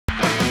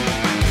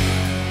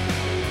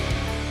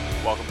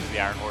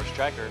Ironhorse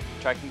Tracker,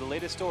 tracking the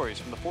latest stories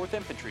from the 4th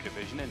Infantry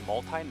Division and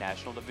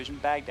Multinational Division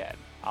Baghdad.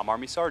 I'm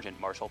Army Sgt.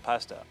 Marshal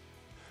Pesta.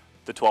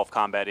 The 12th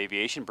Combat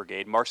Aviation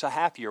Brigade marks a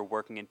half year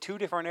working in 2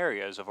 different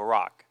areas of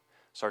Iraq.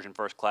 Sergeant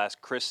First Class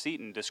Chris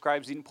Seaton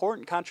describes the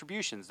important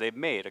contributions they've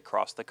made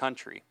across the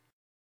country.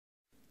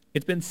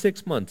 It's been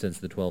 6 months since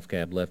the 12th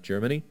Cab left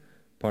Germany.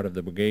 Part of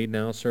the brigade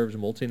now serves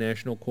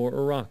Multinational Corps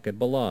Iraq at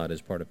Balad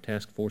as part of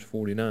Task Force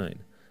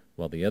 49,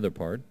 while the other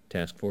part,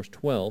 Task Force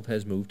 12,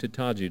 has moved to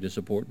Taji to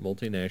support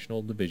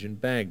Multinational Division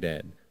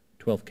Baghdad.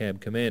 12th Cab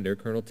Commander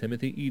Colonel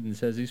Timothy Eden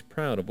says he's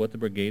proud of what the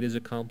brigade has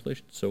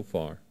accomplished so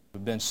far.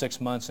 We've been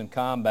 6 months in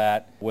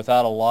combat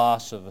without a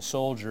loss of a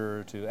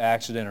soldier to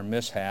accident or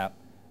mishap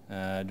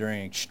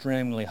during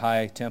extremely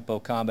high-tempo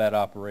combat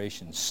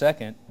operations.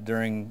 Second,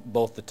 during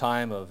both the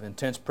time of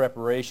intense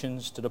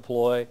preparations to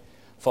deploy,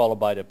 followed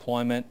by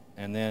deployment,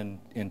 and then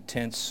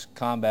intense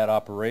combat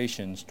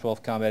operations,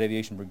 12th Combat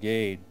Aviation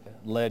Brigade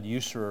led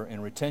USAR in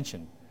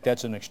retention.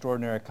 That's an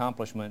extraordinary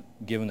accomplishment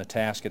given the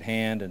task at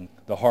hand and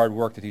the hard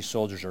work that these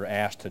soldiers are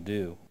asked to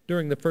do.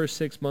 During the first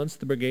 6 months,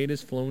 the brigade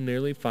has flown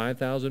nearly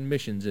 5,000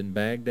 missions in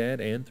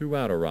Baghdad and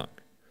throughout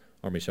Iraq.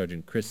 Army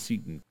Sergeant Chris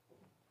Seaton.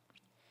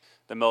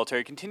 The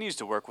military continues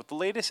to work with the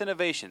latest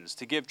innovations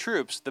to give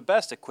troops the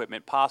best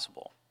equipment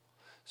possible.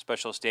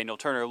 Specialist Daniel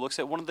Turner looks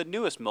at one of the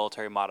newest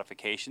military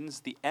modifications,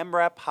 the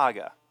MRAP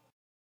Haga.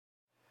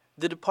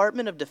 The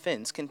Department of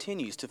Defense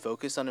continues to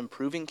focus on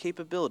improving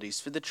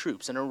capabilities for the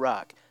troops in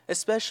Iraq,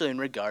 especially in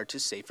regard to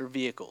safer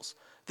vehicles.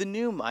 The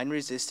new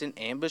mine-resistant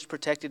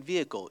ambush-protected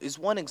vehicle is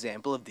one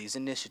example of these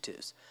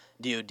initiatives.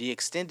 DoD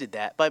extended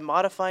that by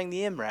modifying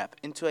the MRAP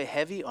into a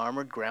heavy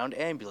armored ground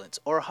ambulance,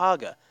 or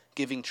Haga,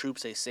 giving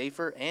troops a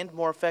safer and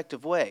more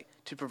effective way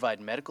to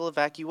provide medical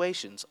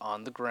evacuations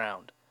on the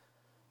ground.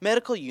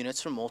 Medical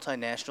units from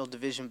Multinational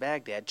Division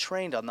Baghdad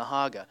trained on the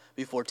Haga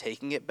before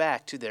taking it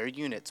back to their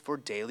units for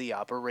daily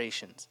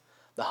operations.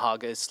 The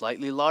Haga is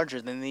slightly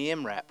larger than the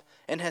MRAP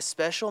and has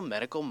special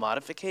medical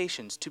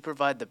modifications to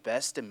provide the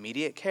best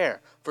immediate care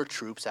for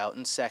troops out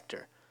in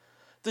sector.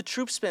 The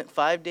troops spent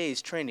 5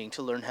 days training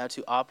to learn how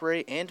to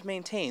operate and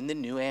maintain the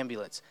new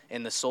ambulance,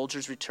 and the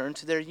soldiers returned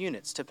to their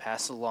units to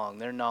pass along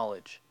their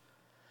knowledge.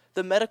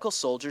 The medical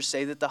soldiers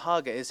say that the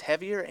Haga is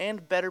heavier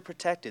and better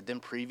protected than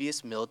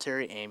previous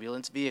military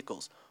ambulance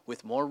vehicles,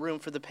 with more room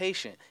for the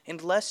patient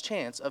and less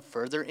chance of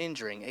further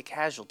injuring a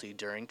casualty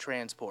during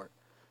transport.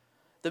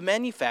 The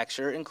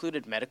manufacturer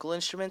included medical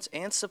instruments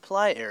and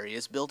supply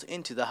areas built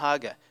into the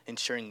Haga,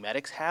 ensuring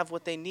medics have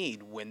what they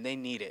need when they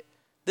need it.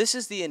 This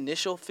is the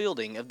initial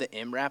fielding of the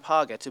MRAP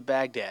Haga to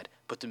Baghdad,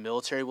 but the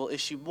military will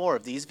issue more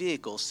of these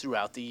vehicles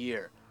throughout the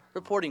year.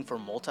 Reporting for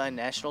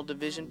Multinational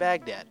Division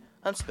Baghdad,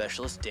 I'm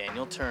Specialist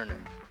Daniel Turner.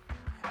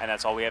 And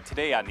that's all we have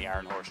today on the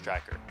Ironhorse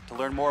Tracker. To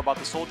learn more about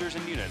the soldiers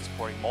and units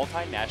supporting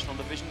Multinational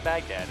Division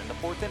Baghdad and the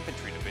 4th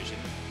Infantry Division,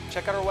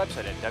 check out our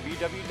website at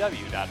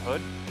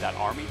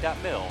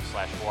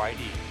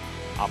www.hood.army.mil/4ID.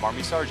 I'm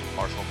Army Sergeant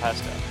Marshal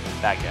Pesta,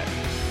 Baghdad.